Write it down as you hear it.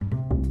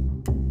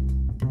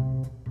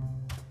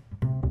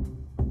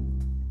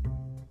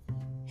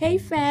Hey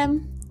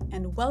fam,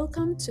 and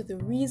welcome to The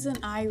Reason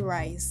I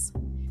Rise,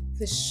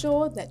 the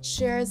show that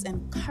shares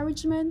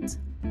encouragement,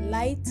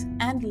 light,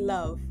 and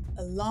love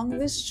along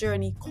this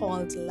journey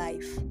called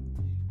life.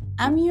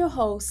 I'm your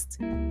host,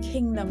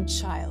 Kingdom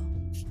Child.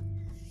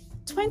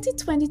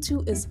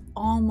 2022 is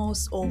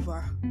almost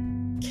over.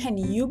 Can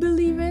you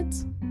believe it?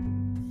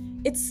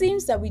 It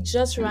seems that we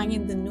just rang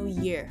in the new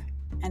year,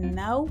 and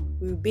now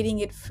we're bidding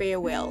it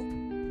farewell.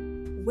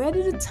 Where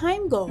did the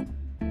time go?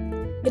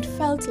 It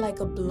felt like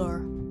a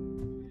blur.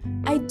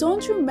 I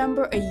don't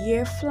remember a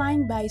year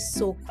flying by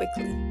so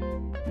quickly.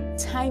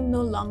 Time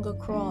no longer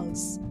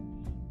crawls.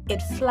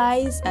 It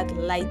flies at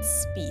light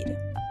speed.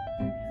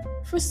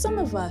 For some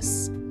of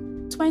us,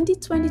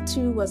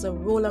 2022 was a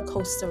roller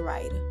coaster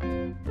ride.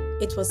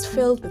 It was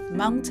filled with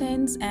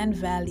mountains and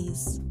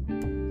valleys.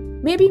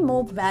 Maybe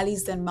more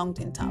valleys than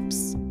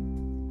mountaintops.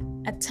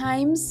 At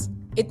times,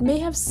 it may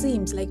have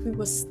seemed like we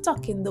were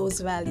stuck in those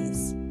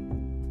valleys.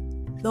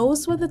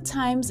 Those were the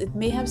times it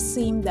may have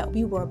seemed that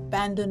we were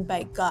abandoned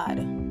by God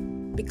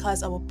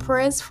because our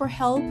prayers for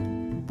help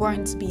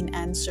weren't being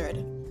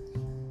answered.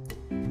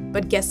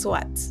 But guess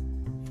what?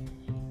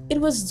 It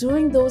was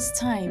during those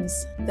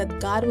times that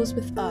God was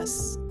with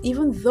us,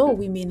 even though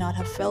we may not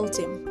have felt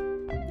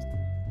Him.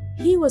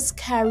 He was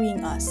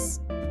carrying us.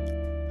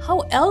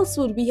 How else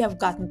would we have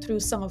gotten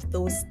through some of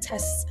those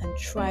tests and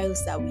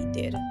trials that we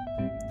did?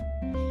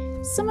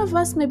 Some of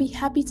us may be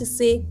happy to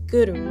say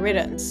good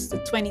riddance to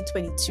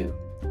 2022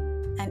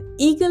 and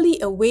eagerly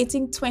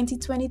awaiting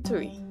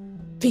 2023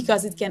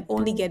 because it can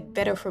only get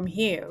better from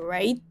here,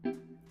 right?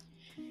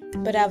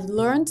 But I've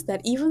learned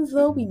that even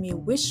though we may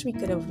wish we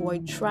could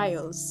avoid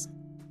trials,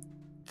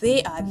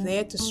 they are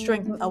there to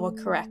strengthen our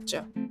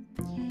character,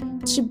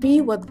 to be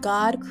what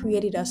God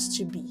created us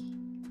to be,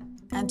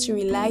 and to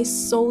rely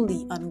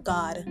solely on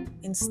God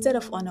instead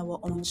of on our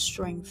own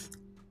strength.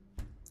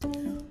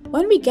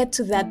 When we get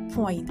to that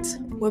point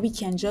where we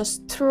can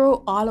just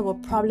throw all our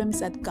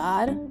problems at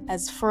God,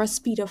 as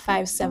 1 Peter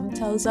 5:7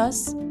 tells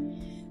us,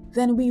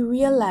 then we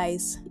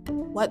realize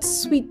what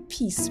sweet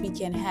peace we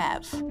can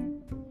have.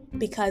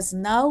 Because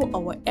now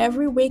our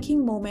every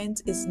waking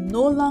moment is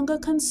no longer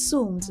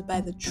consumed by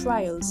the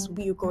trials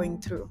we are going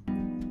through.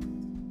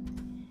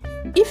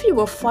 If you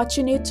were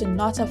fortunate to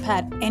not have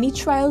had any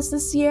trials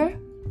this year,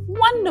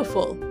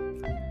 wonderful!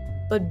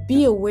 But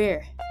be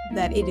aware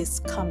that it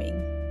is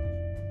coming.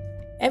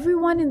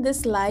 Everyone in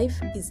this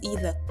life is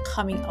either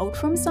coming out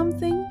from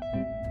something,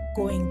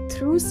 going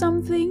through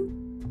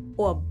something,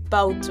 or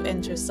about to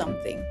enter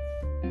something.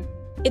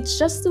 It's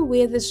just the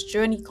way this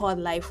journey called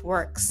life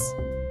works.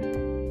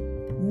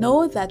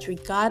 Know that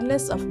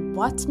regardless of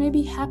what may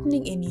be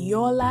happening in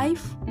your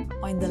life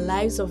or in the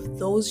lives of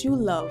those you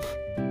love,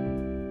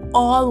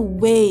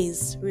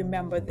 always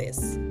remember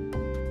this: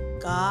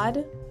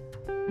 God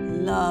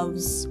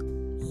loves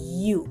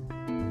you.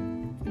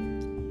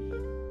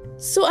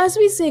 So as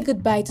we say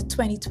goodbye to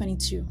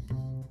 2022,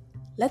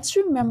 let's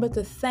remember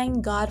to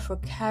thank God for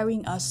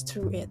carrying us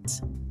through it.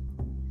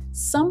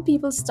 Some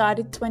people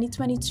started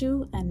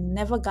 2022 and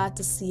never got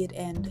to see it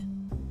end.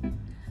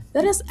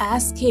 Let us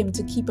ask Him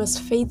to keep us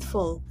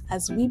faithful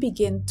as we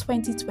begin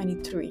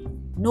 2023,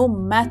 no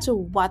matter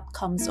what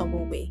comes our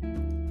way.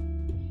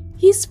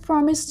 He's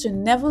promised to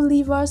never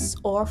leave us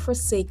or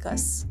forsake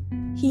us.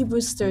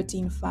 Hebrews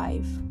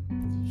 13:5.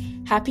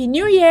 Happy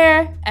New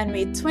Year, and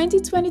may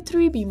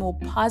 2023 be more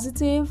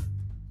positive,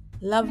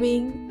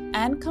 loving,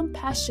 and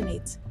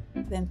compassionate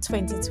than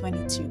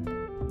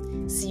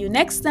 2022. See you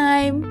next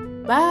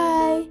time.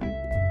 Bye.